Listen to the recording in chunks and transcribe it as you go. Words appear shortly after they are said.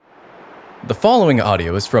The following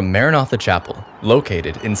audio is from Maranatha Chapel,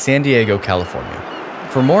 located in San Diego, California.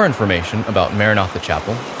 For more information about Maranatha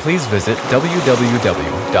Chapel, please visit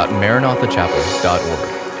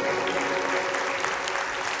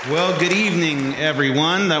www.maranatha.chapel.org. Well, good evening,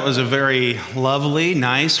 everyone. That was a very lovely,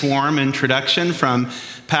 nice, warm introduction from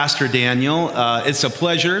Pastor Daniel. It's a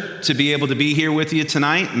pleasure to be able to be here with you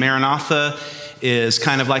tonight. Maranatha is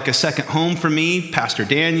kind of like a second home for me. Pastor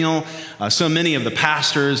Daniel, so many of the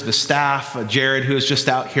pastors, the staff, Jared, who is just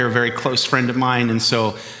out here, a very close friend of mine. And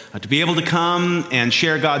so to be able to come and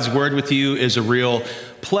share God's word with you is a real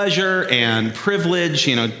pleasure and privilege.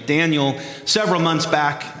 You know, Daniel, several months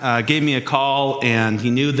back, gave me a call, and he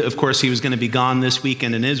knew that, of course, he was going to be gone this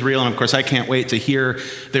weekend in Israel. And of course, I can't wait to hear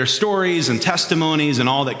their stories and testimonies and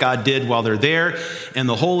all that God did while they're there in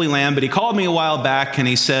the Holy Land. But he called me a while back and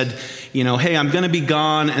he said, you know, hey, I'm going to be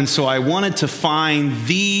gone. And so I wanted to find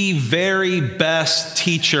the very best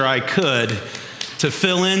teacher I could to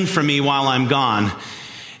fill in for me while I'm gone.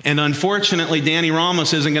 And unfortunately, Danny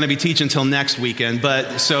Ramos isn't going to be teaching until next weekend.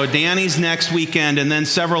 But so Danny's next weekend, and then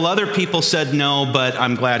several other people said no, but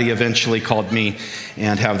I'm glad he eventually called me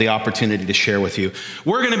and have the opportunity to share with you.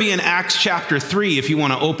 We're going to be in Acts chapter 3, if you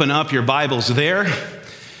want to open up your Bibles there.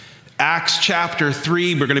 Acts chapter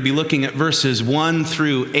 3, we're going to be looking at verses 1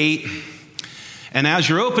 through 8. And as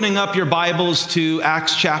you're opening up your Bibles to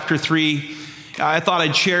Acts chapter 3, I thought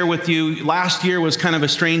I'd share with you, last year was kind of a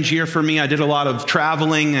strange year for me. I did a lot of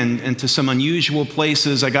traveling and to some unusual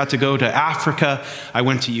places. I got to go to Africa. I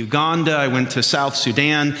went to Uganda. I went to South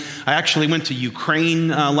Sudan. I actually went to Ukraine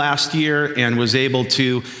last year and was able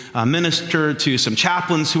to minister to some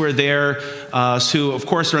chaplains who were there, who, of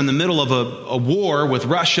course, are in the middle of a war with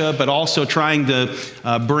Russia, but also trying to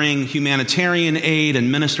bring humanitarian aid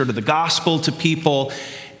and minister to the gospel to people.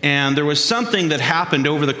 And there was something that happened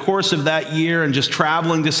over the course of that year and just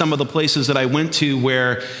traveling to some of the places that I went to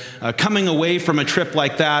where coming away from a trip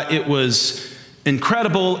like that, it was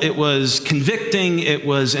incredible, it was convicting, it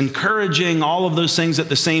was encouraging, all of those things at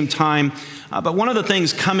the same time. But one of the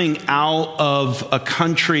things coming out of a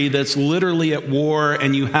country that's literally at war,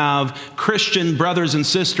 and you have Christian brothers and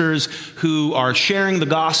sisters who are sharing the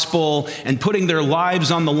gospel and putting their lives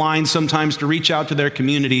on the line sometimes to reach out to their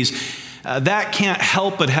communities, that can't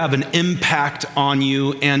help but have an impact on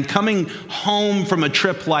you. And coming home from a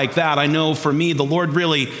trip like that, I know for me, the Lord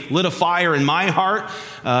really lit a fire in my heart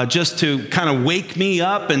just to kind of wake me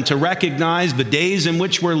up and to recognize the days in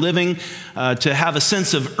which we're living, to have a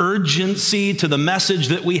sense of urgency to the message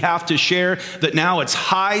that we have to share, that now it's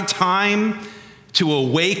high time to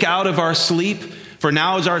awake out of our sleep. For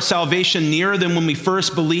now is our salvation nearer than when we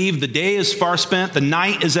first believed. The day is far spent. The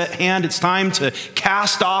night is at hand. It's time to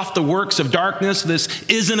cast off the works of darkness. This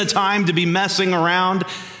isn't a time to be messing around.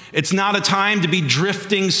 It's not a time to be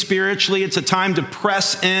drifting spiritually. It's a time to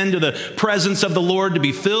press into the presence of the Lord, to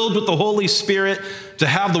be filled with the Holy Spirit, to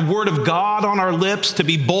have the word of God on our lips, to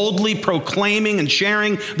be boldly proclaiming and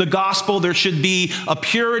sharing the gospel. There should be a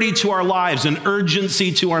purity to our lives, an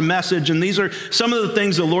urgency to our message. And these are some of the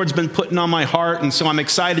things the Lord's been putting on my heart. And so I'm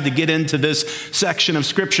excited to get into this section of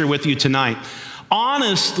scripture with you tonight.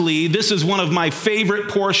 Honestly, this is one of my favorite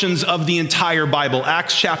portions of the entire Bible.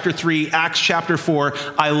 Acts chapter 3, Acts chapter 4.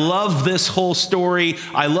 I love this whole story.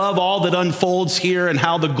 I love all that unfolds here and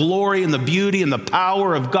how the glory and the beauty and the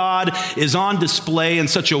power of God is on display in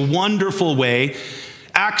such a wonderful way.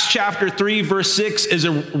 Acts chapter 3, verse 6 is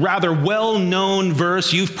a rather well-known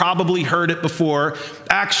verse. You've probably heard it before.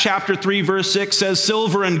 Acts chapter 3, verse 6 says,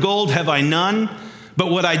 "Silver and gold have I none, but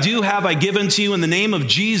what I do have I give unto you in the name of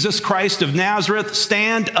Jesus Christ of Nazareth.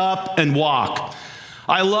 Stand up and walk."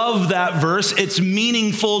 I love that verse. It's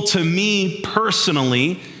meaningful to me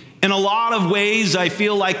personally. In a lot of ways, I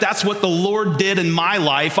feel like that's what the Lord did in my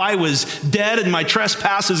life. I was dead in my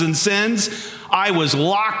trespasses and sins. I was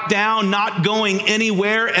locked down, not going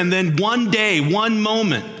anywhere. And then one day, one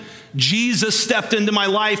moment, Jesus stepped into my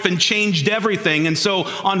life and changed everything. And so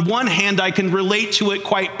on one hand, I can relate to it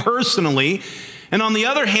quite personally. And on the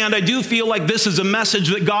other hand, I do feel like this is a message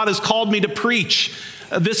that God has called me to preach.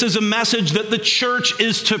 This is a message that the church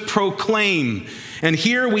is to proclaim. And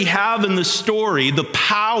here we have in the story the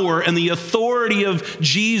power and the authority of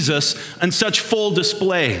Jesus in such full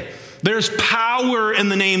display. There's power in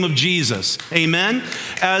the name of Jesus. Amen?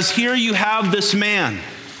 As here you have this man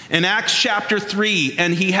in Acts chapter 3,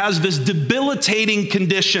 and he has this debilitating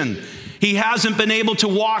condition. He hasn't been able to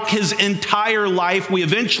walk his entire life. We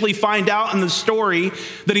eventually find out in the story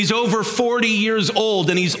that he's over 40 years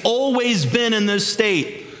old, and he's always been in this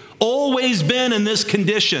state, always been in this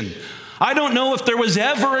condition. I don't know if there was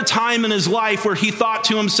ever a time in his life where he thought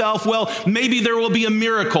to himself, well, maybe there will be a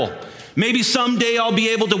miracle. Maybe someday I'll be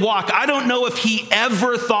able to walk. I don't know if he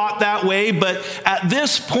ever thought that way, but at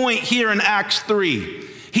this point here in Acts 3,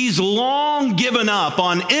 he's long given up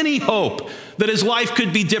on any hope that his life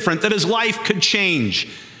could be different, that his life could change.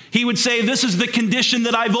 He would say, this is the condition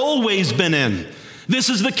that I've always been in. This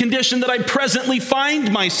is the condition that I presently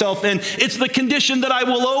find myself in. It's the condition that I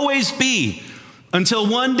will always be until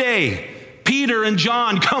one day Peter and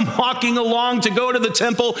John come walking along to go to the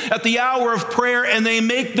temple at the hour of prayer, and they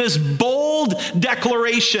make this bold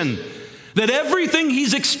declaration that everything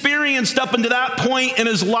he's experienced up until that point in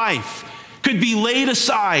his life could be laid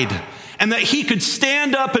aside, and that he could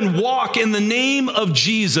stand up and walk in the name of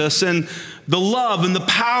Jesus, and the love and the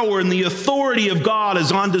power and the authority of God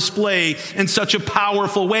is on display in such a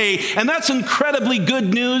powerful way. And that's incredibly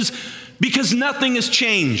good news because nothing has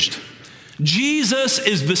changed. Jesus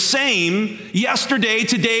is the same yesterday,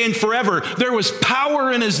 today, and forever. There was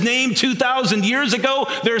power in his name 2,000 years ago.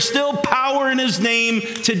 There's still power in his name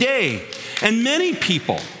today. And many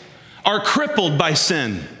people are crippled by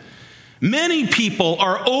sin. Many people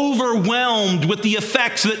are overwhelmed with the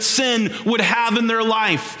effects that sin would have in their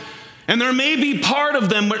life. And there may be part of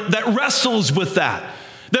them that wrestles with that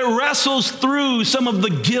wrestles through some of the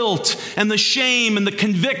guilt and the shame and the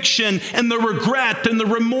conviction and the regret and the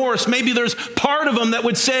remorse. Maybe there's part of them that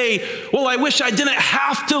would say, well, I wish I didn't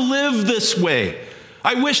have to live this way.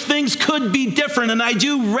 I wish things could be different, and I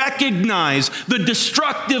do recognize the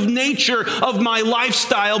destructive nature of my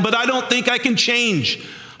lifestyle, but I don't think I can change.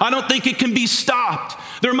 I don't think it can be stopped.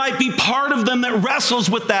 There might be part of them that wrestles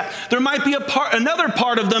with that. There might be another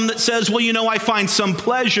part of them that says, well, I find some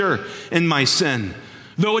pleasure in my sin.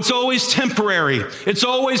 Though it's always temporary, it's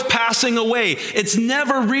always passing away. It's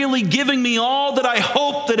never really giving me all that I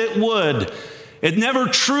hope that it would. It never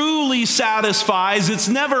truly satisfies. It's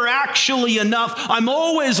never actually enough. I'm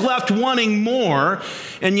always left wanting more.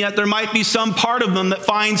 And yet there might be some part of them that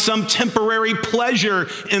finds some temporary pleasure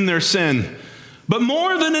in their sin. But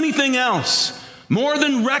more than anything else, more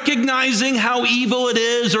than recognizing how evil it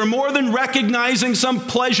is, or more than recognizing some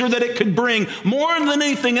pleasure that it could bring, more than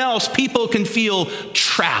anything else, people can feel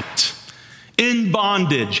trapped, in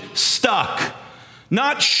bondage, stuck,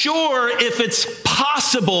 not sure if it's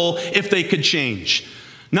possible if they could change.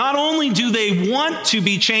 Not only do they want to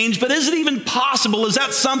be changed, but is it even possible? Is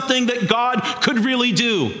that something that God could really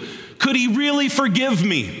do? Could he really forgive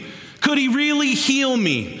me? Could he really heal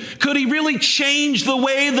me? Could he really change the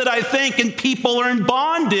way that I think? And people are in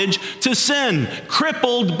bondage to sin,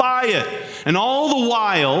 crippled by it. And all the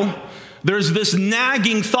while, there's this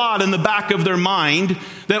nagging thought in the back of their mind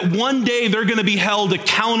that one day they're going to be held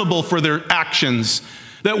accountable for their actions.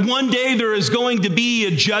 That one day there is going to be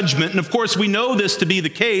a judgment. And of course, we know this to be the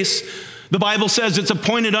case. The Bible says it's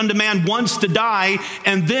appointed unto man once to die,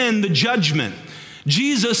 and then the judgment.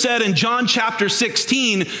 Jesus said in John chapter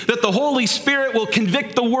 16 that the Holy Spirit will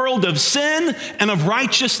convict the world of sin and of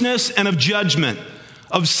righteousness and of judgment.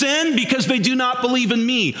 Of sin because they do not believe in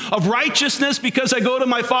me. Of righteousness because I go to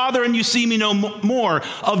my Father and you see me no more.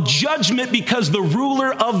 Of judgment because the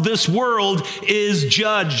ruler of this world is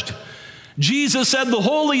judged. Jesus said the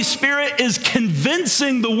Holy Spirit is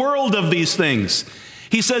convincing the world of these things.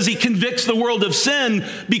 He says he convicts the world of sin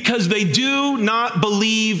because they do not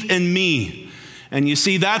believe in me. And you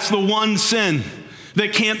see, that's the one sin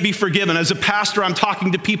that can't be forgiven. As a pastor, I'm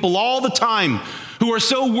talking to people all the time who are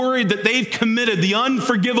so worried that they've committed the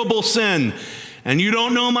unforgivable sin. And you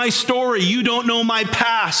don't know my story. You don't know my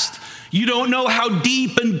past. You don't know how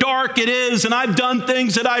deep and dark it is. And I've done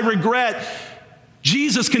things that I regret.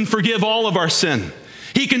 Jesus can forgive all of our sin.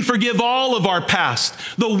 He can forgive all of our past.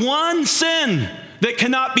 The one sin that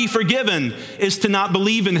cannot be forgiven is to not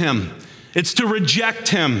believe in him. It's to reject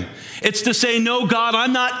him. It's to say, no, God,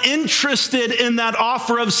 I'm not interested in that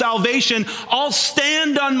offer of salvation. I'll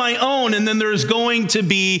stand on my own. And then there's going to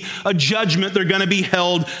be a judgment. They're going to be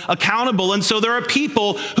held accountable. And so there are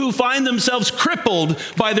people who find themselves crippled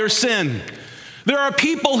by their sin. There are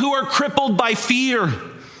people who are crippled by fear,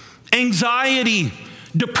 anxiety,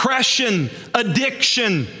 depression,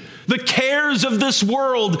 addiction, the cares of this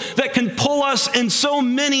world that can pull us in so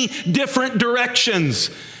many different directions.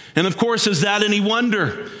 And of course, is that any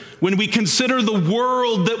wonder when we consider the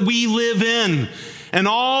world that we live in and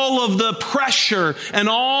all of the pressure and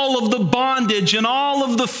all of the bondage and all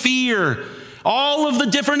of the fear, all of the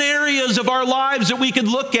different areas of our lives that we could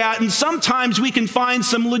look at, and sometimes we can find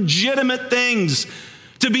some legitimate things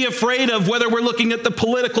to be afraid of, whether we're looking at the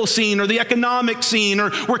political scene or the economic scene,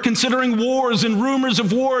 or we're considering wars and rumors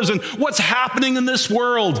of wars and what's happening in this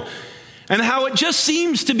world and how it just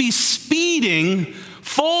seems to be speeding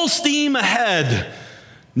full steam ahead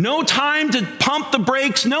No time to pump the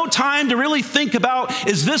brakes, no time to really think about,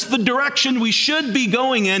 is this the direction we should be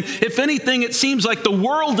going in? If anything, it seems like the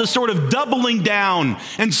world is sort of doubling down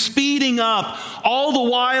and speeding up, all the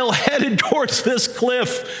while headed towards this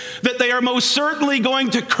cliff that they are most certainly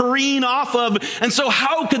going to careen off of. And so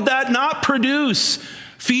how could that not produce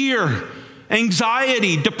fear,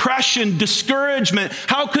 anxiety, depression, discouragement?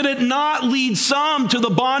 How could it not lead some to the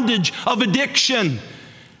bondage of addiction?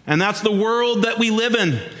 And that's the world that we live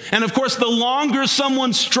in. And of course, the longer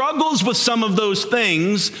someone struggles with some of those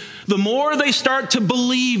things, the more they start to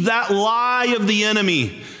believe that lie of the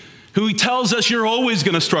enemy, who tells us you're always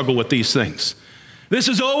going to struggle with these things. This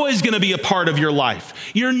is always going to be a part of your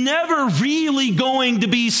life. You're never really going to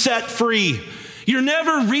be set free. You're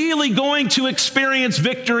never really going to experience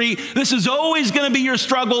victory. This is always going to be your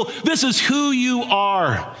struggle. This is who you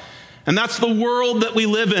are. And that's the world that we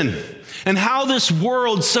live in. And how this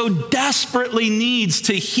world so desperately needs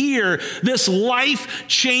to hear this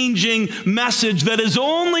life-changing message that is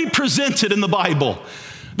only presented in the Bible,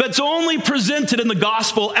 that's only presented in the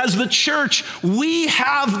gospel. As the church, we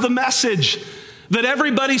have the message that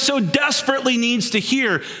everybody so desperately needs to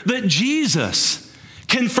hear, that Jesus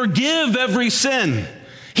can forgive every sin.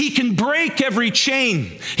 He can break every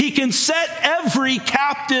chain. He can set every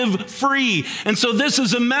captive free. And so this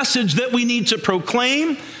is a message that we need to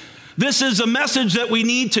proclaim. This is a message that we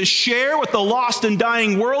need to share with the lost and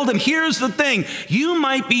dying world. And here's the thing. You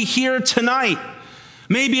might be here tonight.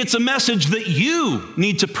 Maybe it's a message that you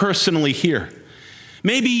need to personally hear.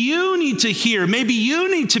 Maybe you need to hear. Maybe you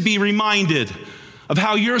need to be reminded of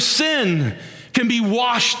how your sin can be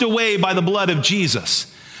washed away by the blood of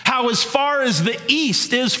Jesus. How as far as the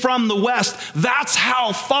east is from the west, that's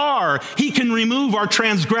how far he can remove our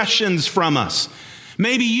transgressions from us.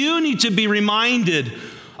 Maybe you need to be reminded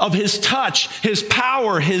of his touch, his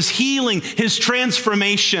power, his healing, his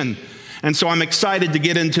transformation. And so I'm excited to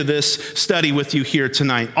get into this study with you here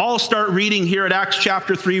tonight. I'll start reading here at Acts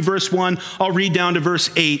chapter 3, verse 1. I'll read down to verse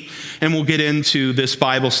 8, and we'll get into this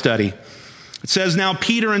Bible study. It says, "Now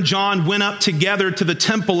Peter and John went up together to the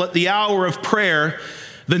temple at the hour of prayer,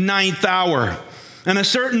 the 9th hour. And a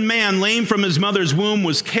certain man, lame from his mother's womb,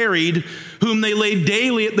 was carried, whom they laid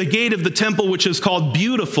daily at the gate of the temple, which is called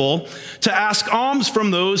Beautiful, to ask alms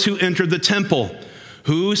from those who entered the temple.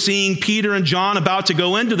 Who, seeing Peter and John about to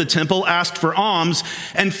go into the temple, asked for alms.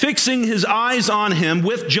 And fixing his eyes on him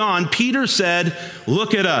with John, Peter said,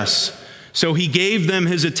 'Look at us.' So he gave them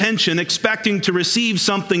his attention, expecting to receive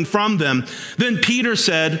something from them. Then Peter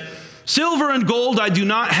said, 'Silver and gold I do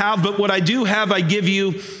not have, but what I do have I give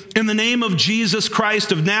you. In the name of Jesus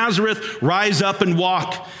Christ of Nazareth, rise up and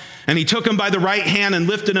walk.' And he took him by the right hand and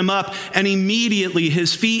lifted him up, and immediately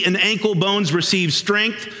his feet and ankle bones received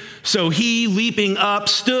strength. So he, leaping up,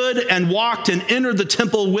 stood and walked and entered the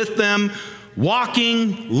temple with them,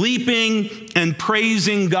 walking, leaping, and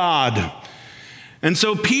praising God." And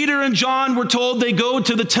so Peter and John were told they go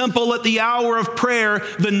to the temple at the hour of prayer,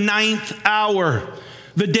 the 9th hour.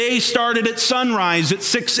 The day started at sunrise at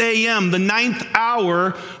 6 a.m. The 9th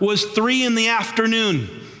hour was 3 in the afternoon.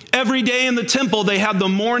 Every day in the temple, they had the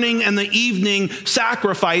morning and the evening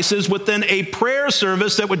sacrifices with then a prayer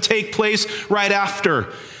service that would take place right after.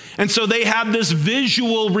 And so they had this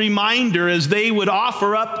visual reminder as they would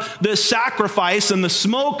offer up this sacrifice, and the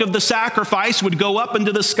smoke of the sacrifice would go up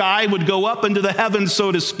into the sky, would go up into the heavens,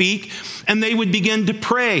 so to speak, and they would begin to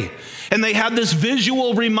pray. And they had this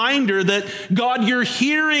visual reminder that, God, you're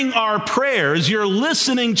hearing our prayers, you're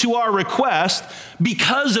listening to our request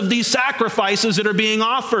because of these sacrifices that are being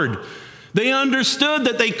offered. They understood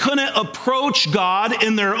that they couldn't approach God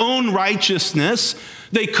in their own righteousness.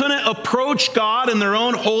 They couldn't approach God in their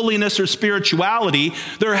own holiness or spirituality.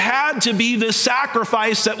 There had to be this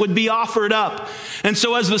sacrifice that would be offered up. And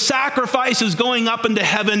so as the sacrifice is going up into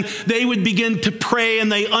heaven, they would begin to pray,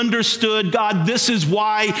 and they understood, God, this is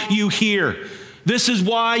why you hear. This is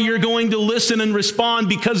why you're going to listen and respond,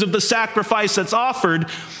 because of the sacrifice that's offered.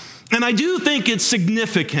 And I do think it's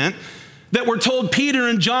significant that we're told Peter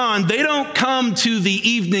and John, they don't come to the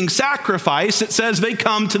evening sacrifice. It says they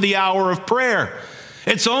come to the hour of prayer.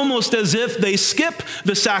 It's almost as if they skip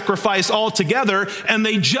the sacrifice altogether and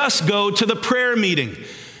they just go to the prayer meeting.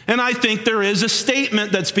 And I think there is a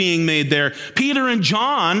statement that's being made there. Peter and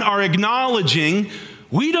John are acknowledging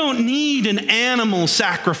we don't need an animal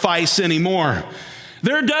sacrifice anymore.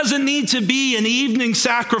 There doesn't need to be an evening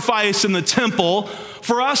sacrifice in the temple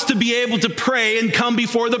for us to be able to pray and come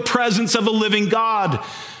before the presence of a living God.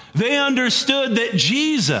 They understood that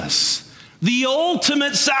Jesus, the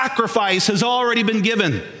ultimate sacrifice, has already been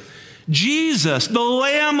given. Jesus, the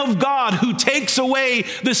Lamb of God who takes away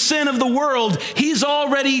the sin of the world, he's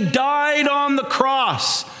already died on the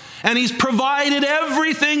cross. And he's provided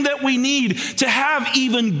everything that we need to have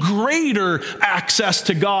even greater access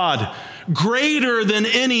to God. Greater than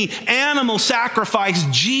any animal sacrifice,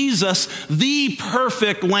 Jesus, the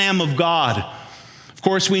perfect Lamb of God. Of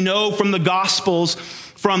course, we know from the Gospels,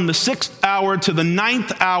 from the 6th hour to the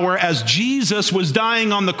 9th hour, as Jesus was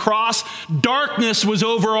dying on the cross, darkness was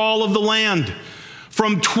over all of the land.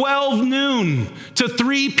 From 12 noon to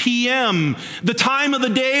 3 p.m., the time of the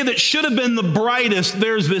day that should have been the brightest,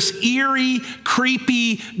 there's this eerie,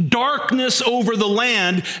 creepy darkness over the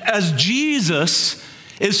land as Jesus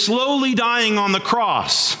is slowly dying on the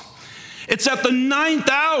cross. It's at the 9th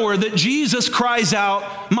hour that Jesus cries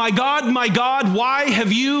out, my God, why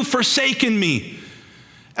have you forsaken me?"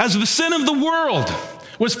 As the sin of the world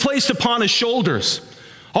was placed upon his shoulders,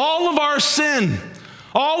 all of our sin,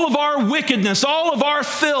 all of our wickedness, all of our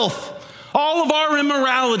filth, all of our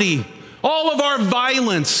immorality, all of our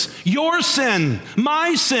violence, your sin,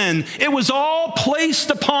 my sin, it was all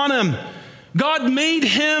placed upon him. God made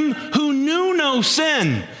him who knew no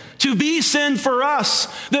sin to be sin for us,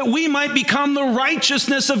 that we might become the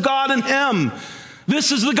righteousness of God in him.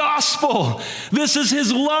 This is the gospel. This is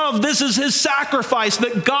his love. This is his sacrifice,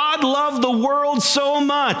 that God loved the world so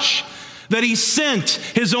much that he sent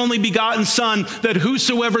his only begotten Son, that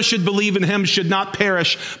whosoever should believe in him should not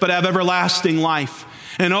perish, but have everlasting life.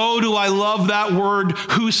 And oh, do I love that word,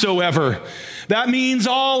 whosoever. That means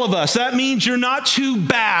all of us. That means you're not too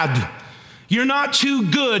bad. You're not too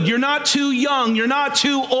good. You're not too young. You're not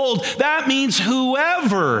too old. That means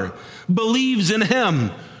whoever believes in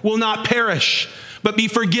him will not perish, but be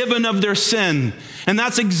forgiven of their sin. And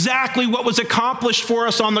that's exactly what was accomplished for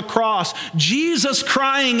us on the cross. Jesus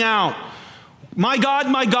crying out, my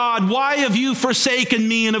God, why have you forsaken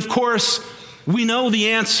me?" And of course, we know the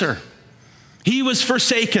answer. He was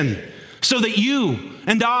forsaken so that you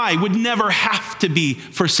and I would never have to be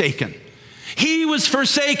forsaken. He was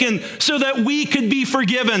forsaken so that we could be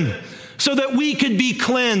forgiven, so that we could be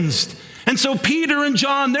cleansed. And so Peter and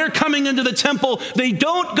John, they're coming into the temple. They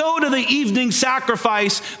don't go to the evening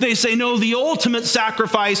sacrifice. They say, no, the ultimate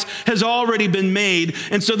sacrifice has already been made.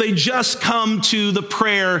 And so they just come to the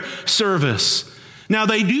prayer service. Now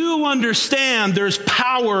they do understand there's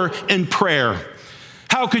power in prayer.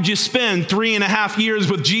 How could you spend 3.5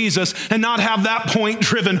 years with Jesus and not have that point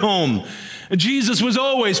driven home? Jesus was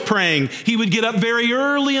always praying. He would get up very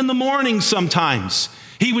early in the morning sometimes.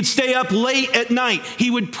 He would stay up late at night.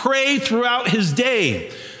 He would pray throughout his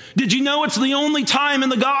day. Did you know it's the only time in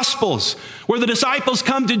the Gospels where the disciples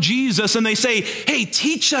come to Jesus and they say, hey,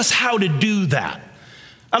 teach us how to do that?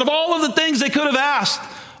 Out of all of the things they could have asked,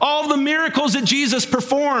 all of the miracles that Jesus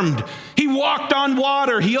performed, he walked on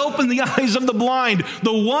water, he opened the eyes of the blind.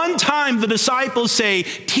 The one time the disciples say,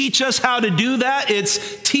 teach us how to do that, it's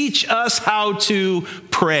teach us how to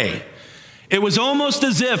pray. It was almost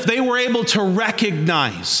as if they were able to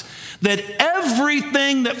recognize that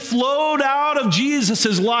everything that flowed out of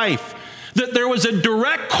Jesus' life, that there was a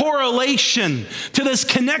direct correlation to this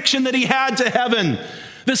connection that he had to heaven,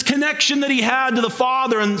 this connection that he had to the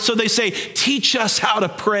Father. And so they say, teach us how to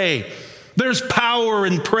pray. There's power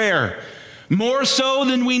in prayer, more so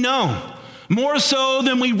than we know, more so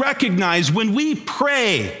than we recognize. When we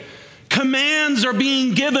pray, commands are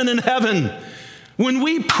being given in heaven. When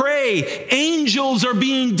we pray, angels are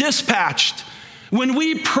being dispatched. When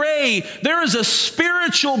we pray, there is a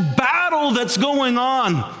spiritual battle that's going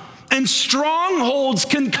on, and strongholds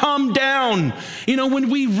can come down. You know,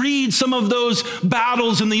 when we read some of those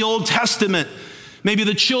battles in the Old Testament, maybe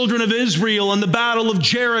the children of Israel and the battle of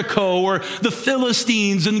Jericho, or the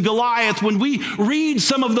Philistines and Goliath, when we read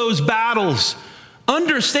some of those battles,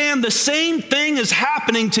 understand the same thing is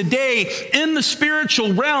happening today in the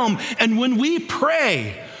spiritual realm. And when we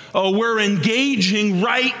pray, we're engaging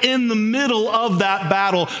right in the middle of that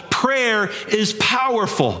battle. Prayer is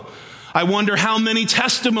powerful. I wonder how many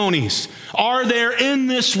testimonies are there in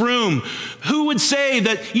this room who would say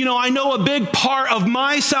that, I know a big part of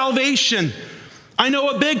my salvation, I know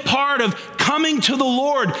a big part of coming to the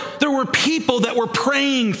Lord, there were people that were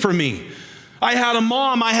praying for me. I had a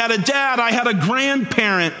mom, I had a dad, I had a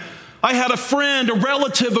grandparent, I had a friend, a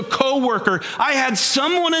relative, a coworker. I had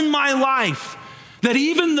someone in my life that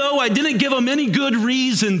even though I didn't give them any good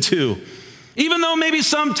reason to, even though maybe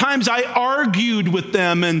sometimes I argued with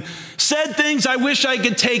them and said things I wish I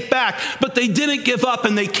could take back, but they didn't give up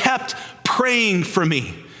and they kept praying for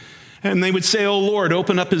me. And they would say, oh Lord,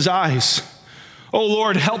 open up his eyes. Oh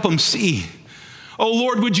Lord, help him see. Oh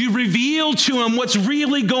Lord, would you reveal to him what's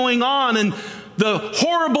really going on? And the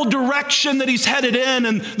horrible direction that he's headed in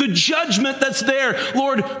and the judgment that's there.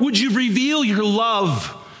 Lord, would you reveal your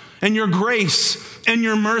love and your grace and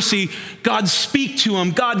your mercy? God, speak to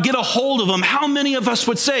him. God, get a hold of him. How many of us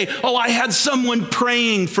would say, oh, I had someone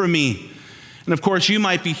praying for me? And of course, you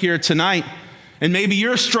might be here tonight, and maybe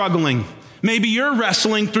you're struggling. Maybe you're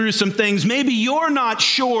wrestling through some things. Maybe you're not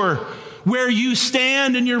sure where you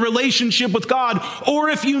stand in your relationship with God, or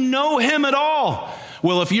if you know him at all.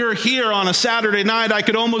 Well, if you're here on a Saturday night, I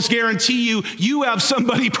could almost guarantee you have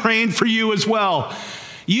somebody praying for you as well.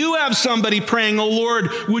 You have somebody praying, oh Lord,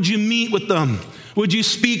 would you meet with them? Would you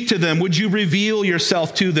speak to them? Would you reveal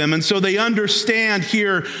yourself to them? And so they understand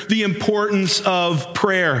here the importance of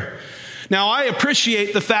prayer. Now, I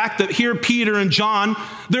appreciate the fact that here Peter and John,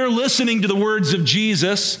 they're listening to the words of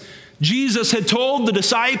Jesus. Jesus had told the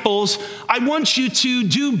disciples, I want you to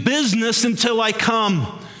do business until I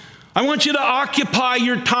come. I want you to occupy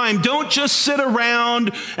your time. Don't just sit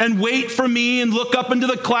around and wait for me and look up into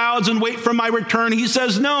the clouds and wait for my return. He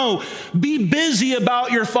says, no, be busy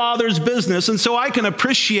about your Father's business. And so I can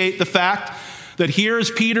appreciate the fact that here's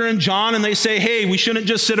Peter and John, and they say, hey, we shouldn't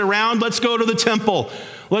just sit around. Let's go to the temple.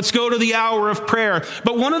 Let's go to the hour of prayer.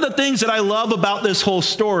 But one of the things that I love about this whole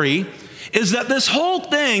story is that this whole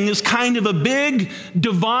thing is kind of a big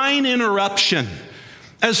divine interruption.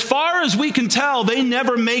 As far as we can tell, they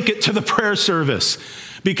never make it to the prayer service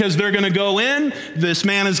because they're going to go in, this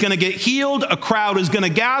man is going to get healed, a crowd is going to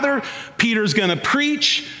gather, Peter's going to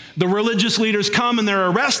preach, the religious leaders come and they're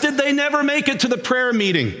arrested. They never make it to the prayer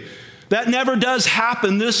meeting. That never does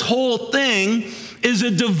happen. This whole thing is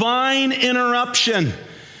a divine interruption.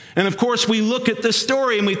 And of course, we look at this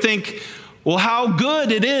story and we think, well, how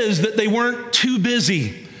good it is that they weren't too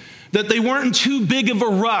busy, that they weren't in too big of a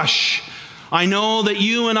rush. I know that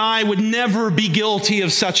you and I would never be guilty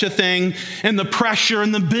of such a thing, and the pressure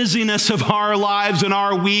and the busyness of our lives and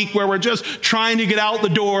our week where we're just trying to get out the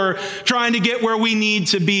door, trying to get where we need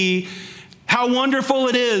to be. How wonderful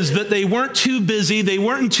it is that they weren't too busy, they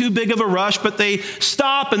weren't in too big of a rush, but they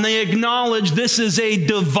stop and they acknowledge this is a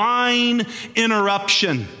divine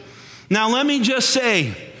interruption. Now, let me just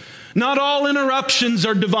say, not all interruptions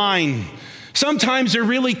are divine. Sometimes there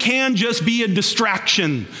really can just be a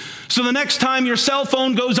distraction. So the next time your cell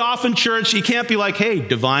phone goes off in church, you can't be like, hey,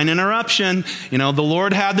 divine interruption. You know, the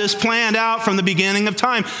Lord had this planned out from the beginning of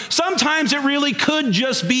time. Sometimes it really could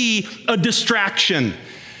just be a distraction.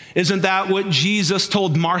 Isn't that what Jesus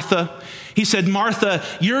told Martha? He said, Martha,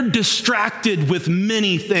 you're distracted with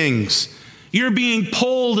many things. You're being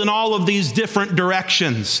pulled in all of these different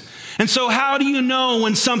directions. And so how do you know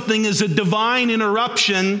when something is a divine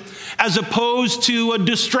interruption as opposed to a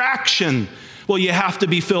distraction? Well, you have to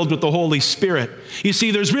be filled with the Holy Spirit. You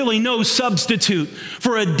see, there's really no substitute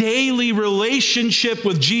for a daily relationship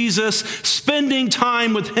with Jesus, spending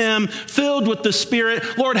time with him, filled with the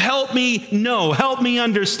Spirit. Lord, help me know, help me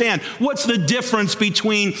understand. What's the difference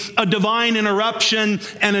between a divine interruption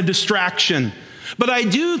and a distraction? But I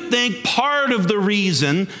do think part of the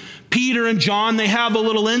reason Peter and John, they have a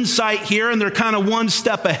little insight here and they're kind of one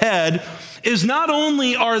step ahead, is not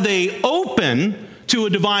only are they open to a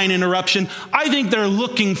divine interruption, I think they're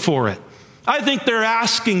looking for it. I think they're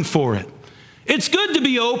asking for it. It's good to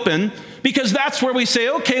be open because that's where we say,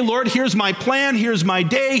 okay, Lord, here's my plan, here's my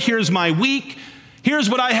day, here's my week, here's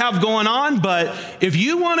what I have going on. But if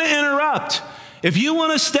you want to interrupt, if you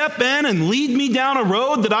want to step in and lead me down a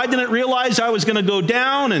road that I didn't realize I was going to go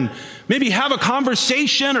down and maybe have a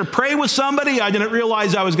conversation or pray with somebody I didn't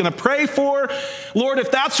realize I was going to pray for, Lord, if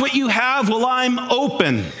that's what you have, well, I'm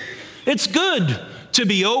open. It's good to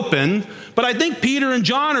be open, but I think Peter and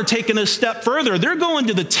John are taking a step further. They're going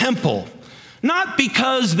to the temple, not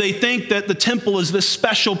because they think that the temple is this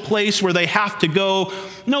special place where they have to go.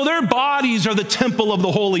 No, their bodies are the temple of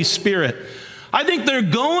the Holy Spirit. I think they're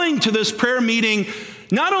going to this prayer meeting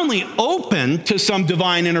not only open to some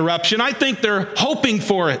divine interruption, I think they're hoping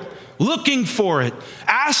for it, looking for it,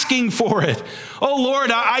 asking for it. Oh Lord,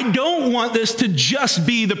 I don't want this to just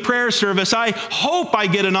be the prayer service. I hope I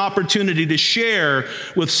get an opportunity to share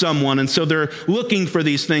with someone. And so they're looking for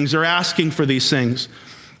these things. They're asking for these things.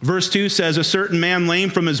 Verse 2 says, a certain man lame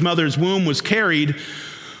from his mother's womb was carried,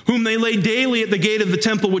 whom they laid daily at the gate of the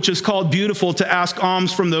temple, which is called Beautiful, to ask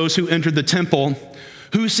alms from those who entered the temple,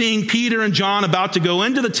 who, seeing Peter and John about to go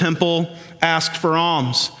into the temple, asked for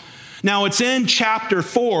alms. Now, it's in chapter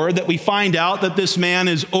 4 that we find out that this man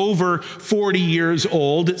is over 40 years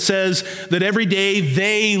old. It says that every day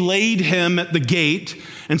they laid him at the gate.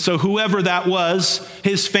 And so whoever that was,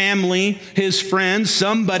 his family, his friends,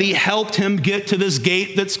 somebody helped him get to this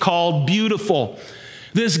gate that's called Beautiful.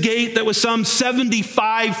 This gate that was some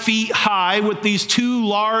 75 feet high with these two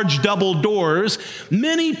large double doors,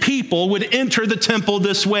 many people would enter the temple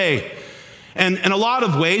this way. And in a lot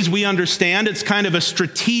of ways, we understand it's kind of a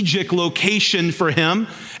strategic location for him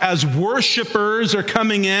as worshipers are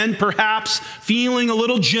coming in, perhaps feeling a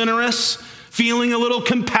little generous, feeling a little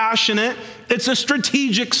compassionate. It's a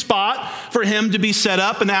strategic spot for him to be set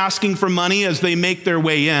up and asking for money as they make their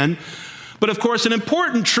way in. But of course, an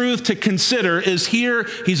important truth to consider is here,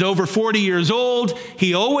 he's over 40 years old.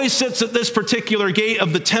 He always sits at this particular gate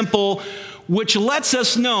of the temple, which lets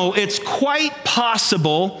us know it's quite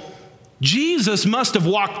possible Jesus must have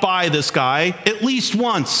walked by this guy at least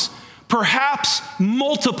once, perhaps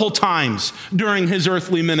multiple times during his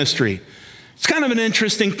earthly ministry. It's kind of an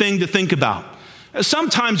interesting thing to think about.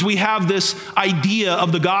 Sometimes we have this idea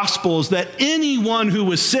of the Gospels that anyone who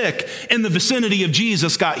was sick in the vicinity of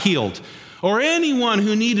Jesus got healed, or anyone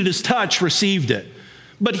who needed his touch received it.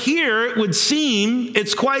 But here it would seem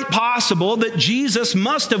it's quite possible that Jesus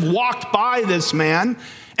must have walked by this man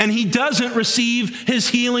and he doesn't receive his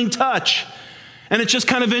healing touch. And it's just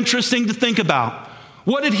kind of interesting to think about.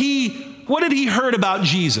 What did he heard about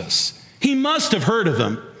Jesus? He must have heard of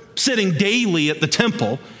him sitting daily at the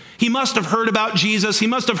temple. He must have heard about Jesus. He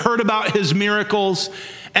must have heard about his miracles.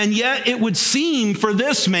 And yet it would seem for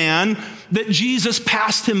this man that Jesus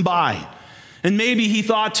passed him by. And maybe he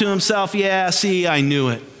thought to himself, yeah, see, I knew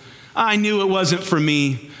it. I knew it wasn't for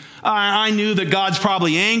me. I knew that God's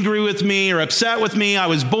probably angry with me or upset with me. I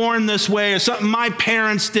was born this way, or something my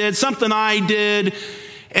parents did, something I did.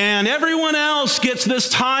 And everyone else gets this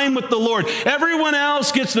time with the Lord. Everyone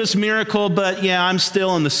else gets this miracle, but yeah, I'm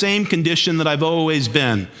still in the same condition that I've always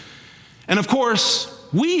been. And of course,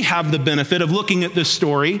 we have the benefit of looking at this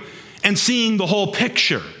story and seeing the whole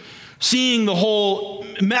picture, seeing the whole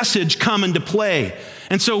message come into play.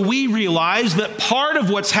 And so we realize that part of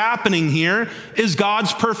what's happening here is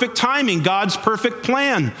God's perfect timing, God's perfect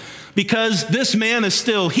plan. Because this man is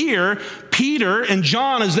still here, Peter and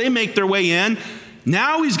John, as they make their way in,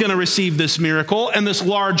 now he's going to receive this miracle, and this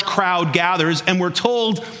large crowd gathers, and we're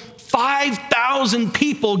told 5,000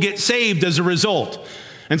 people get saved as a result.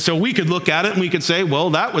 And so we could look at it and we could say, well,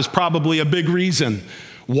 that was probably a big reason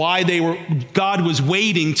why God was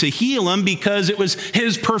waiting to heal him, because it was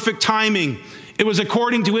his perfect timing. It was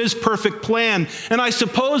according to his perfect plan. And I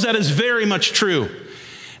suppose that is very much true.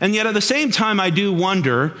 And yet at the same time, I do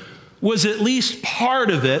wonder, was at least part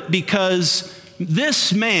of it because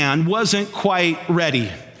this man wasn't quite ready.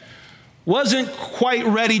 Wasn't quite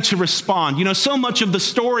ready to respond. You know, so much of the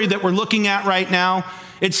story that we're looking at right now,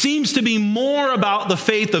 it seems to be more about the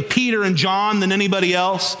faith of Peter and John than anybody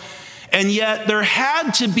else. And yet there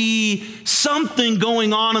had to be something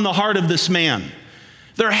going on in the heart of this man.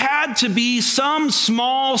 There had to be some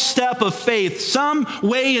small step of faith, some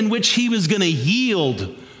way in which he was going to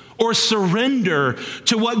yield or surrender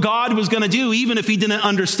to what God was going to do, even if he didn't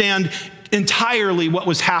understand entirely what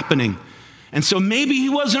was happening. And so maybe he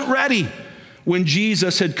wasn't ready when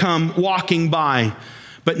Jesus had come walking by.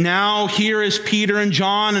 But now here is Peter and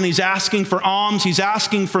John, and he's asking for alms, he's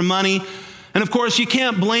asking for money. And of course, you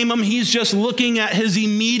can't blame him. He's just looking at his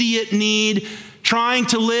immediate need, trying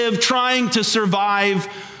to live, trying to survive.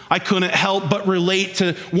 I couldn't help but relate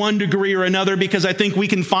to one degree or another, because I think we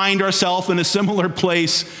can find ourselves in a similar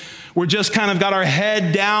place. We're just kind of got our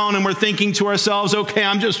head down and we're thinking to ourselves, okay,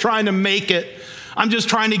 I'm just trying to make it. I'm just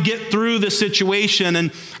trying to get through the situation.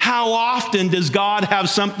 And how often does God have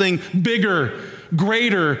something bigger,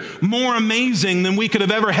 greater, more amazing than we could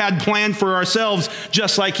have ever had planned for ourselves,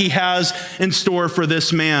 just like he has in store for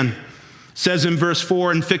this man? It says in verse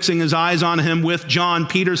 4, and fixing his eyes on him with John,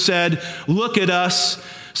 Peter said, "Look at us."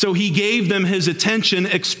 So he gave them his attention,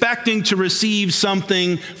 expecting to receive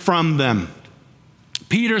something from them.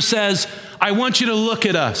 Peter says, I want you to look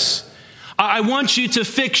at us. I want you to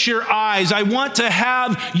fix your eyes. I want to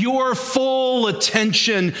have your full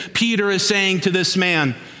attention, Peter is saying to this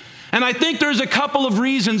man. And I think there's a couple of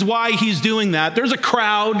reasons why he's doing that. There's a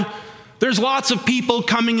crowd. There's lots of people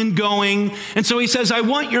coming and going. And so he says, I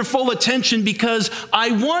want your full attention because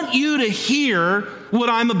I want you to hear what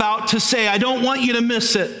I'm about to say. I don't want you to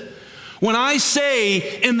miss it. When I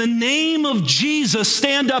say, in the name of Jesus,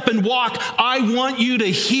 stand up and walk, I want you to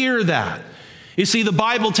hear that. You see, the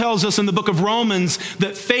Bible tells us in the book of Romans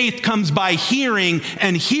that faith comes by hearing,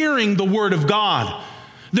 and hearing the word of God.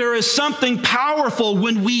 There is something powerful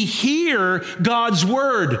when we hear God's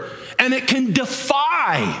word, and it can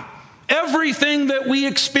defy everything that we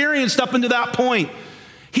experienced up until that point.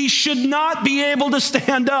 He should not be able to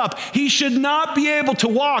stand up. He should not be able to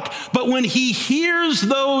walk. But when he hears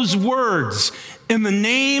those words, in the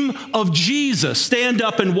name of Jesus, stand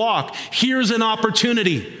up and walk, here's an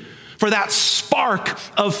opportunity for that spark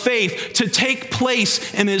of faith to take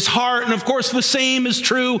place in his heart. And of course, the same is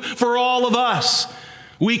true for all of us.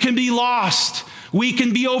 We can be lost. We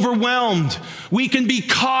can be overwhelmed. We can be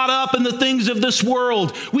caught up in the things of this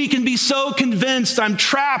world. We can be so convinced I'm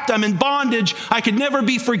trapped, I'm in bondage, I could never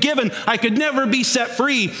be forgiven, I could never be set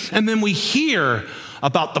free. And then we hear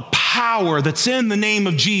about the power that's in the name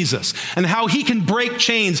of Jesus and how he can break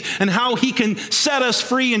chains and how he can set us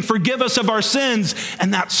free and forgive us of our sins.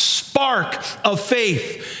 And that spark of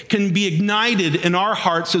faith can be ignited in our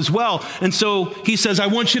hearts as well. And so he says, I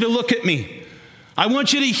want you to look at me. I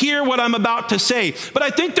want you to hear what I'm about to say. But I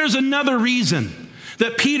think there's another reason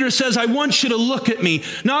that Peter says, I want you to look at me.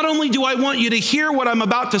 Not only do I want you to hear what I'm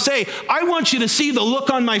about to say, I want you to see the look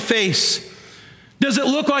on my face. Does it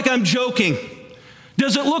look like I'm joking?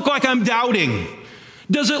 Does it look like I'm doubting?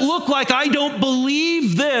 Does it look like I don't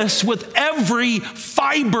believe this with every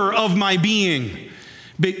fiber of my being?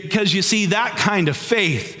 Because you see, that kind of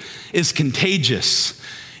faith is contagious.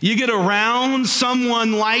 You get around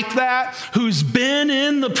someone like that who's been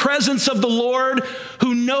in the presence of the Lord,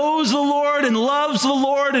 who knows the Lord and loves the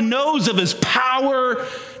Lord and knows of his power,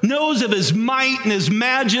 knows of his might and his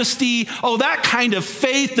majesty. Oh, that kind of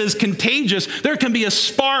faith is contagious. There can be a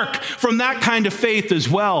spark from that kind of faith as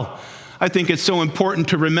well. I think it's so important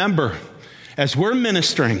to remember as we're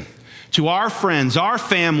ministering to our friends, our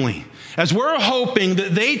family, as we're hoping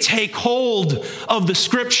that they take hold of the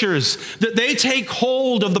scriptures, that they take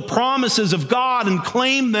hold of the promises of God and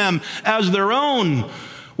claim them as their own,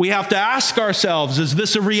 we have to ask ourselves, is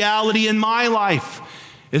this a reality in my life?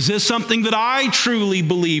 Is this something that I truly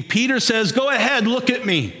believe? Peter says, go ahead, look at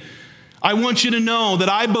me. I want you to know that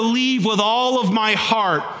I believe with all of my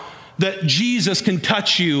heart that Jesus can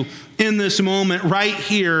touch you in this moment right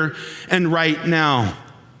here and right now.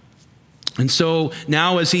 And so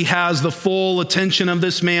now as he has the full attention of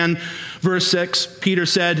this man, verse 6, Peter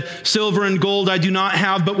said, silver and gold I do not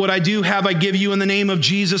have, but what I do have I give you in the name of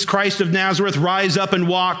Jesus Christ of Nazareth. Rise up and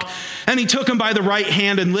walk. And he took him by the right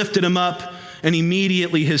hand and lifted him up, and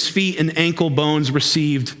immediately his feet and ankle bones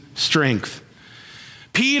received strength.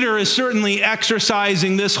 Peter is certainly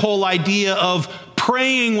exercising this whole idea of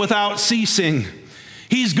praying without ceasing.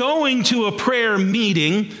 He's going to a prayer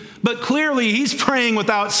meeting, but clearly he's praying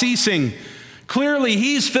without ceasing. Clearly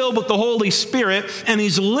he's filled with the Holy Spirit and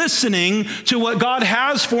he's listening to what God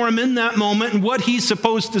has for him in that moment and what he's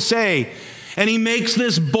supposed to say. And he makes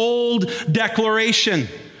this bold declaration,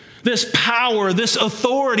 this power, this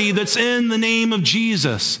authority that's in the name of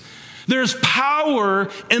Jesus. There's power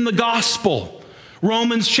in the gospel.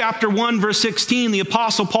 Romans chapter 1, verse 16, the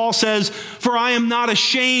Apostle Paul says, for I am not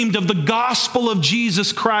ashamed of the gospel of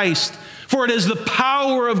Jesus Christ, for it is the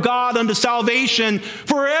power of God unto salvation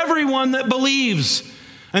for everyone that believes.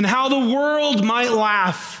 And how the world might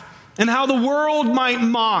laugh, and how the world might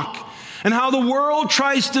mock, and how the world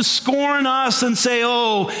tries to scorn us and say,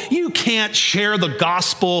 oh, you can't share the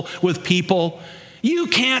gospel with people. You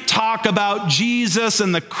can't talk about Jesus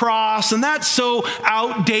and the cross, and that's so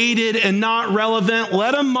outdated and not relevant.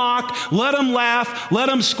 Let them mock, let them laugh, let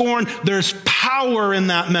them scorn. There's power in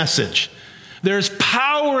that message. There's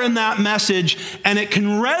power in that message, and it can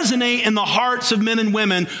resonate in the hearts of men and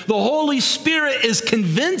women. The Holy Spirit is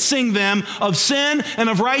convincing them of sin and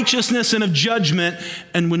of righteousness and of judgment.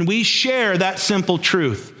 And when we share that simple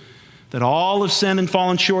truth, that all have sinned and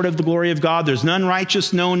fallen short of the glory of God, there's none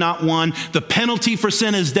righteous, no, not one. The penalty for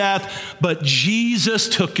sin is death, but Jesus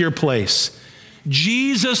took your place.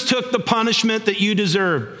 Jesus took the punishment that you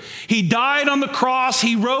deserved. He died on the cross.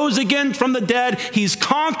 He rose again from the dead. He's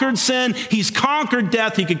conquered sin. He's conquered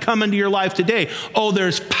death. He could come into your life today. Oh,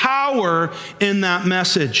 there's power in that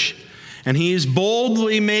message. And he's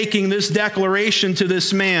boldly making this declaration to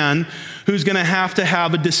this man who's going to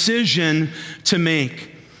have a decision to make.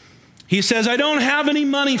 He says, I don't have any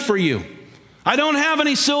money for you. I don't have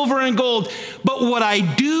any silver and gold, but what I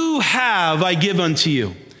do have, I give unto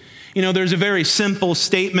you. You know, there's a very simple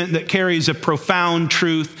statement that carries a profound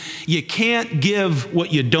truth. You can't give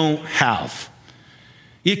what you don't have.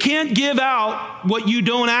 You can't give out what you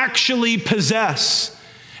don't actually possess.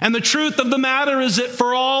 And the truth of the matter is that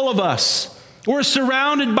for all of us, we're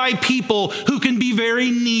surrounded by people who can be very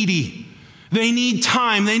needy. They need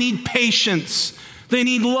time. They need patience. They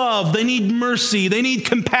need love. They need mercy. They need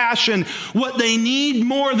compassion. What they need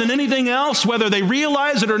more than anything else, whether they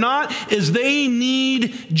realize it or not, is they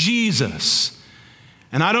need Jesus.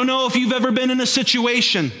 And I don't know if you've ever been in a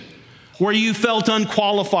situation where you felt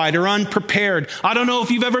unqualified or unprepared. I don't know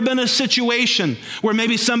if you've ever been in a situation where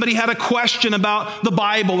maybe somebody had a question about the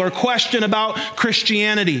Bible or a question about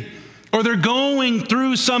Christianity, or they're going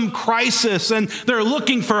through some crisis and they're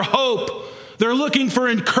looking for hope. They're looking for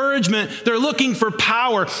encouragement. They're looking for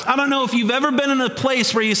power. I don't know if you've ever been in a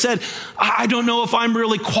place where you said, I don't know if I'm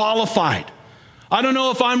really qualified. I don't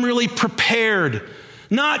know if I'm really prepared.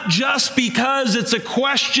 Not just because it's a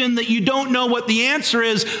question that you don't know what the answer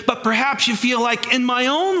is, but perhaps you feel like in my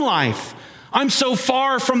own life, I'm so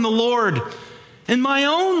far from the Lord. In my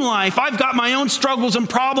own life, I've got my own struggles and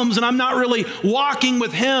problems, and I'm not really walking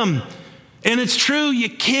with Him. And it's true, you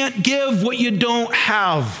can't give what you don't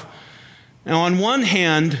have. Now, on one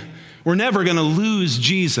hand, we're never going to lose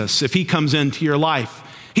Jesus if He comes into your life.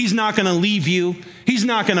 He's not going to leave you. He's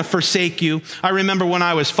not going to forsake you. I remember when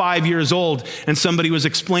I was 5 years old and somebody was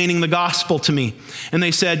explaining the gospel to me. And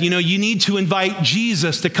they said, you need to invite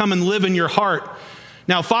Jesus to come and live in your heart.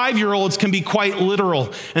 Now, 5-year-olds can be quite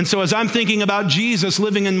literal. And so as I'm thinking about Jesus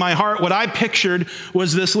living in my heart, what I pictured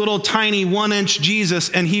was this little tiny 1-inch Jesus,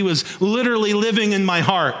 and He was literally living in my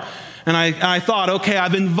heart. And I thought, okay,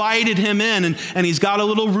 I've invited Him in, and He's got a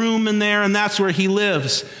little room in there, and that's where He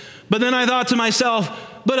lives. But then I thought to myself,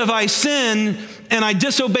 but if I sin and I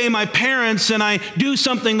disobey my parents and I do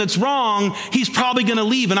something that's wrong, He's probably going to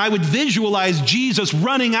leave. And I would visualize Jesus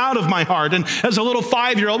running out of my heart. And as a little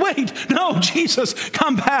 5-year-old, wait, no, Jesus,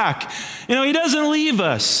 come back. He doesn't leave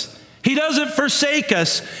us. He doesn't forsake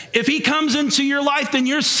us. If He comes into your life, then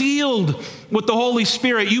you're sealed with the Holy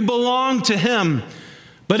Spirit. You belong to Him.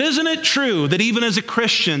 But isn't it true that even as a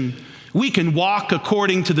Christian, we can walk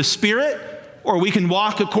according to the Spirit or we can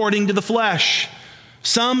walk according to the flesh?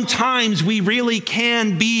 Sometimes we really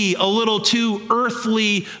can be a little too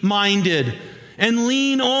earthly minded and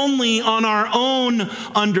lean only on our own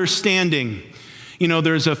understanding.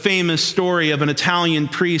 There's a famous story of an Italian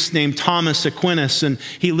priest named Thomas Aquinas, and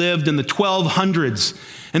he lived in the 1200s.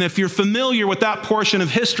 And if you're familiar with that portion of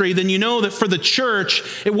history, then you know that for the church,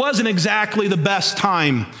 it wasn't exactly the best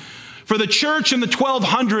time. For the church in the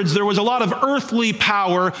 1200s, there was a lot of earthly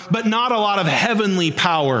power, but not a lot of heavenly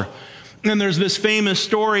power. And there's this famous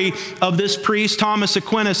story of this priest, Thomas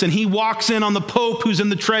Aquinas, and he walks in on the Pope who's in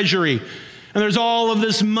the treasury. And there's all of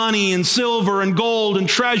this money and silver and gold and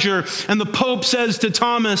treasure. And the Pope says to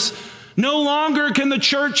Thomas, "No longer can the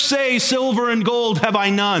church say, 'Silver and gold have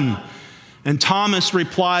I none.'" And Thomas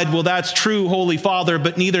replied, "Well, that's true, Holy Father,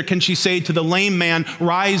 but neither can she say to the lame man,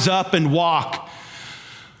 'Rise up and walk.'"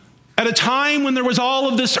 At a time when there was all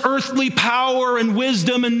of this earthly power and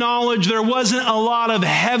wisdom and knowledge, there wasn't a lot of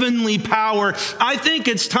heavenly power. I think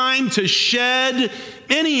it's time to shed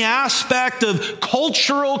any aspect of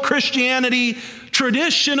cultural Christianity,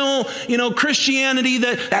 traditional, Christianity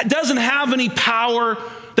that doesn't have any power,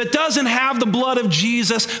 that doesn't have the blood of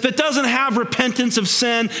Jesus, that doesn't have repentance of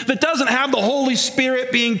sin, that doesn't have the Holy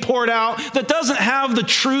Spirit being poured out, that doesn't have the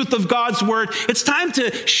truth of God's word. It's time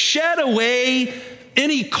to shed away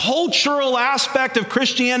any cultural aspect of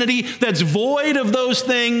Christianity that's void of those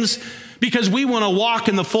things, because we want to walk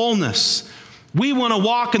in the fullness. We want to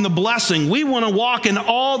walk in the blessing. We want to walk in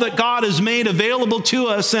all that God has made available to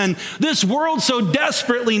us. And this world so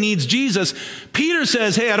desperately needs Jesus. Peter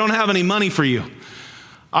says, "Hey, I don't have any money for you.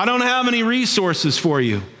 I don't have any resources for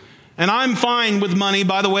you." And I'm fine with money,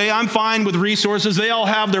 by the way. I'm fine with resources. They all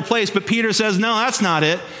have their place. But Peter says, no, that's not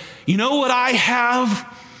it. You know what I have?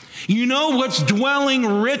 You know what's dwelling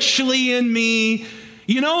richly in me?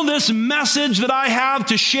 You know this message that I have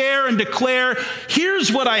to share and declare?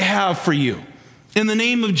 Here's what I have for you. In the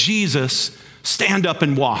name of Jesus, stand up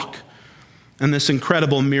and walk. And this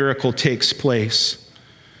incredible miracle takes place.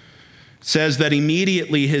 It says that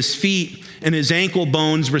immediately his feet and his ankle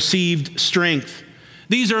bones received strength.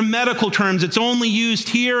 These are medical terms. It's only used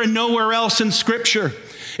here and nowhere else in Scripture.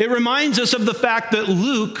 It reminds us of the fact that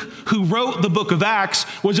Luke, who wrote the book of Acts,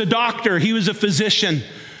 was a doctor. He was a physician.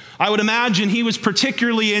 I would imagine he was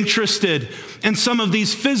particularly interested in some of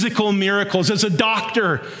these physical miracles as a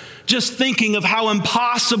doctor, just thinking of how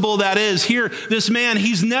impossible that is. Here, this man,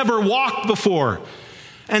 he's never walked before.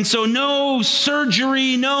 And so no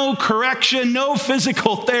surgery, no correction, no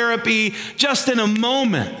physical therapy, just in a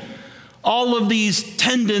moment, all of these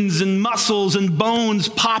tendons and muscles and bones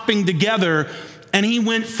popping together. And he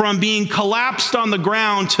went from being collapsed on the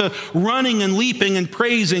ground to running and leaping and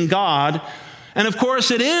praising God. And of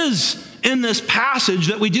course, it is in this passage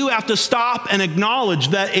that we do have to stop and acknowledge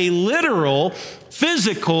that a literal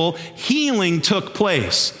physical healing took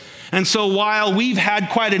place. And so while we've had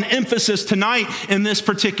quite an emphasis tonight in this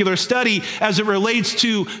particular study as it relates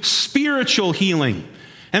to spiritual healing,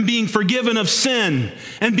 and being forgiven of sin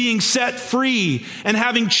and being set free and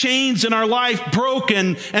having chains in our life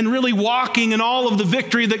broken and really walking in all of the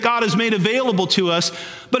victory that God has made available to us.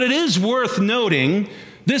 But it is worth noting,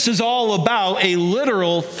 this is all about a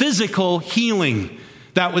literal physical healing.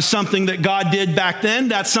 That was something that God did back then.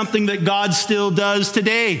 That's something that God still does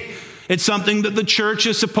today. It's something that the church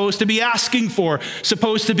is supposed to be asking for,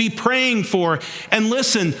 supposed to be praying for. And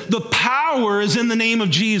listen, the power is in the name of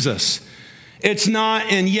Jesus. It's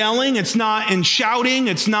not in yelling, it's not in shouting,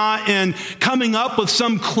 it's not in coming up with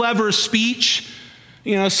some clever speech,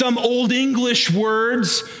 some old English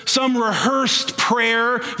words, some rehearsed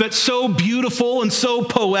prayer that's so beautiful and so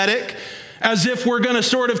poetic, as if we're going to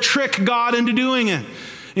sort of trick God into doing it.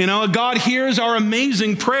 God hears our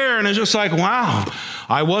amazing prayer and is just like, wow,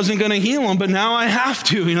 I wasn't going to heal him, but now I have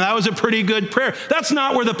to. That was a pretty good prayer. That's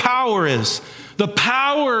not where the power is. The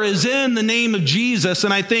power is in the name of Jesus,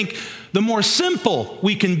 and I think the more simple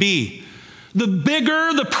we can be, the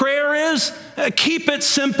bigger the prayer is, keep it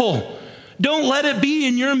simple. Don't let it be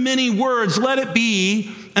in your many words. Let it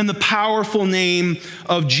be in the powerful name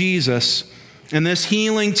of Jesus. And this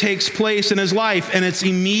healing takes place in his life, and it's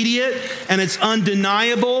immediate, and it's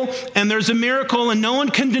undeniable, and there's a miracle, and no one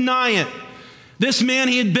can deny it. This man,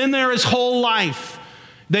 he had been there his whole life.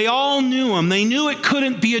 They all knew him. They knew it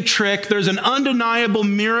couldn't be a trick. There's an undeniable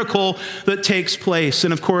miracle that takes place.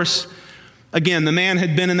 And of course, again, the man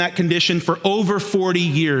had been in that condition for over 40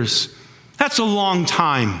 years. That's a long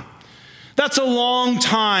time. That's a long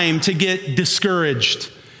time to get discouraged,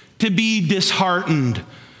 to be disheartened,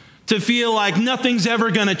 to feel like nothing's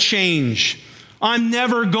ever going to change. I'm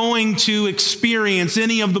never going to experience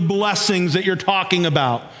any of the blessings that you're talking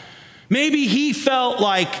about. Maybe he felt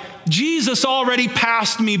like Jesus already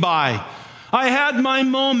passed me by. I had my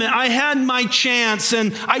moment, I had my chance,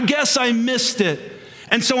 and I guess I missed it.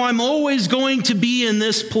 And so I'm always going to be in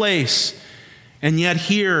this place. And yet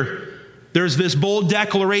here, there's this bold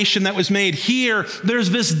declaration that was made. Here, there's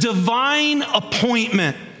this divine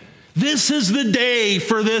appointment. This is the day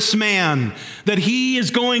for this man that he is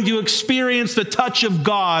going to experience the touch of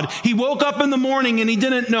God. He woke up in the morning and he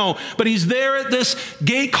didn't know, but he's there at this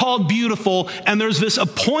gate called Beautiful, and there's this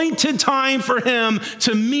appointed time for him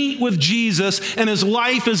to meet with Jesus, and his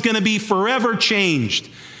life is going to be forever changed.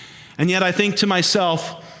 And yet I think to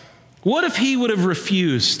myself, what if he would have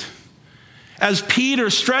refused? As Peter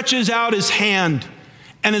stretches out his hand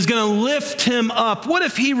and is going to lift him up, what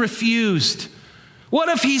if he refused? What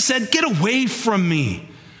if he said, "Get away from me.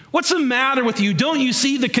 What's the matter with you? Don't you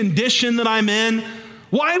see the condition that I'm in?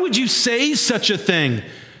 Why would you say such a thing?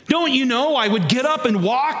 Don't you know I would get up and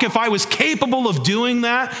walk if I was capable of doing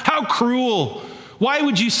that? How cruel. Why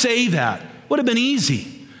would you say that?" Would have been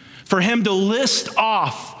easy for him to list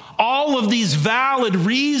off all of these valid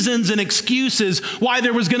reasons and excuses why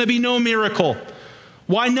there was going to be no miracle,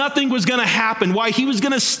 why nothing was going to happen, why he was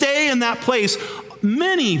going to stay in that place.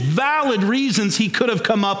 Many valid reasons he could have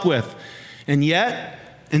come up with. And yet,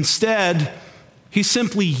 instead, he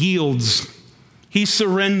simply yields. He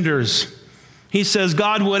surrenders. He says,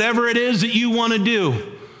 "God, whatever it is that you want to do,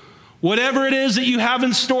 whatever it is that you have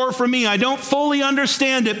in store for me, I don't fully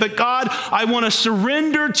understand it, but God, I want to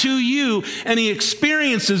surrender to you." And he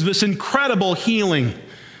experiences this incredible healing.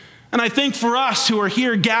 And I think for us who are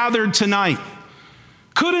here gathered tonight,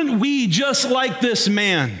 couldn't we, just like this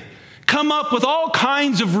man, come up with all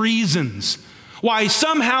kinds of reasons why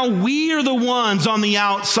somehow we are the ones on the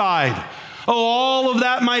outside? Oh, all of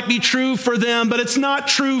that might be true for them, but it's not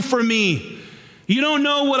true for me. You don't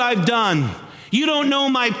know what I've done. You don't know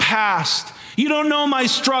my past. You don't know my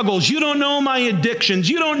struggles. You don't know my addictions.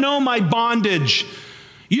 You don't know my bondage.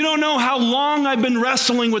 You don't know how long I've been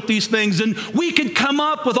wrestling with these things. And we could come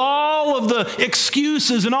up with all of the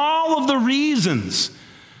excuses and all of the reasons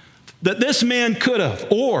that this man could have.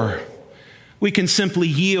 Or we can simply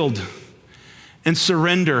yield and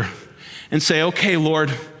surrender and say, "Okay,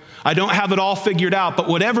 Lord, I don't have it all figured out, but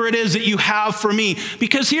whatever it is that you have for me."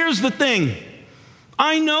 Because here's the thing.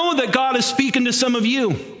 I know that God is speaking to some of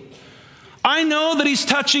you. I know that he's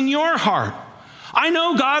touching your heart. I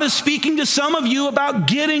know God is speaking to some of you about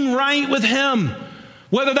getting right with him.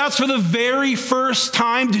 Whether that's for the very first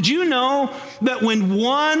time. Did you know that when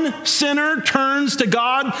one sinner turns to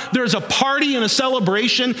God, there's a party and a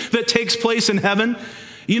celebration that takes place in heaven?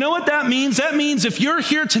 You know what that means? That means if you're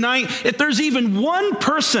here tonight, if there's even one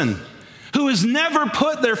person who has never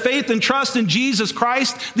put their faith and trust in Jesus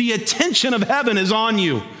Christ, the attention of heaven is on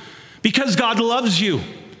you, because God loves you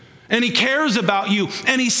and he cares about you,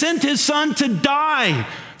 and he sent his son to die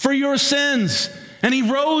for your sins. And he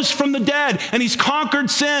rose from the dead, and he's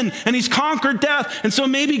conquered sin, and he's conquered death. And so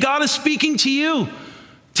maybe God is speaking to you.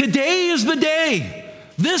 Today is the day.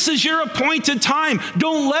 This is your appointed time.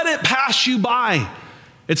 Don't let it pass you by.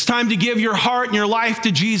 It's time to give your heart and your life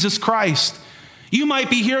to Jesus Christ. You might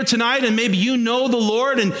be here tonight and maybe you know the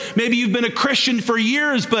Lord and maybe you've been a Christian for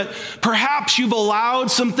years, but perhaps you've allowed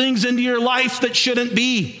some things into your life that shouldn't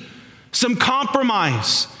be. Some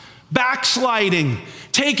compromise, backsliding,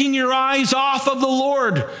 taking your eyes off of the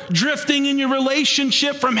Lord, drifting in your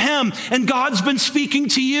relationship from Him. And God's been speaking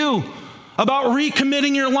to you about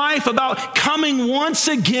recommitting your life, about coming once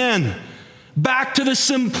again back to the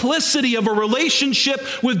simplicity of a relationship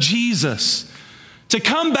with Jesus. To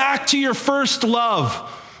come back to your first love,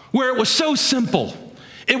 where it was so simple.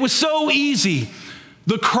 It was so easy.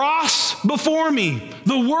 The cross before me,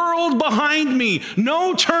 the world behind me,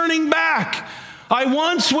 no turning back. I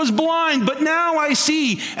once was blind, but now I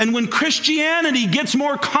see. And when Christianity gets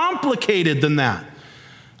more complicated than that,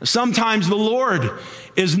 sometimes the Lord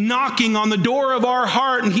is knocking on the door of our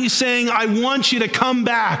heart and He's saying, I want you to come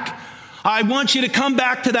back. I want you to come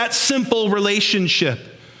back to that simple relationship.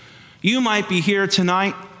 You might be here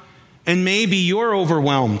tonight and maybe you're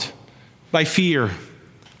overwhelmed by fear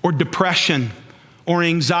or depression or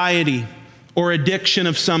anxiety or addiction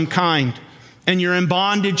of some kind, and you're in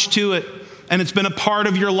bondage to it, and it's been a part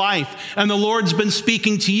of your life, and the Lord's been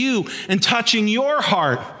speaking to you and touching your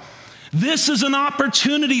heart. This is an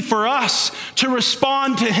opportunity for us to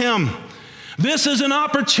respond to Him. This is an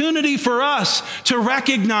opportunity for us to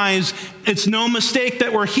recognize it's no mistake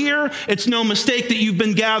that we're here. It's no mistake that you've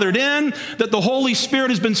been gathered in, that the Holy Spirit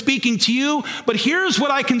has been speaking to you. But here's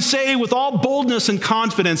what I can say with all boldness and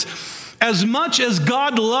confidence. As much as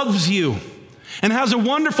God loves you and has a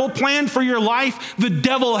wonderful plan for your life, the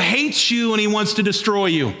devil hates you and he wants to destroy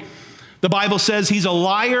you. The Bible says he's a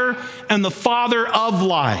liar and the father of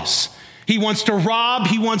lies. He wants to rob,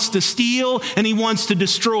 he wants to steal, and he wants to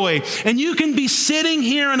destroy. And you can be sitting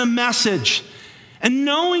here in a message and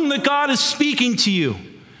knowing that God is speaking to you.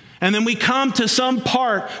 And then we come to some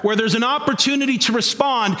part where there's an opportunity to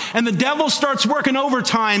respond, and the devil starts working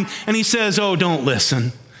overtime, and he says, oh, don't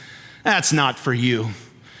listen. That's not for you.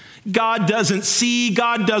 God doesn't see,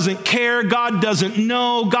 God doesn't care, God doesn't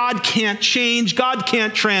know, God can't change, God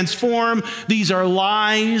can't transform. These are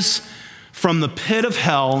lies from the pit of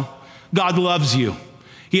hell. God loves you.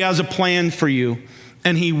 He has a plan for you,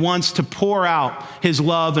 and He wants to pour out His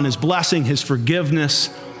love and His blessing, His forgiveness,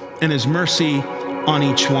 and His mercy on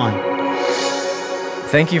each one.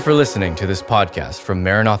 Thank you for listening to this podcast from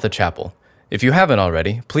Maranatha Chapel. If you haven't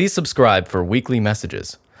already, please subscribe for weekly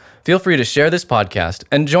messages. Feel free to share this podcast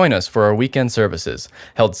and join us for our weekend services,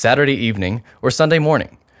 held Saturday evening or Sunday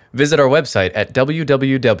morning. Visit our website at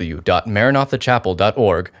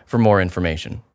www.maranathachapel.org for more information.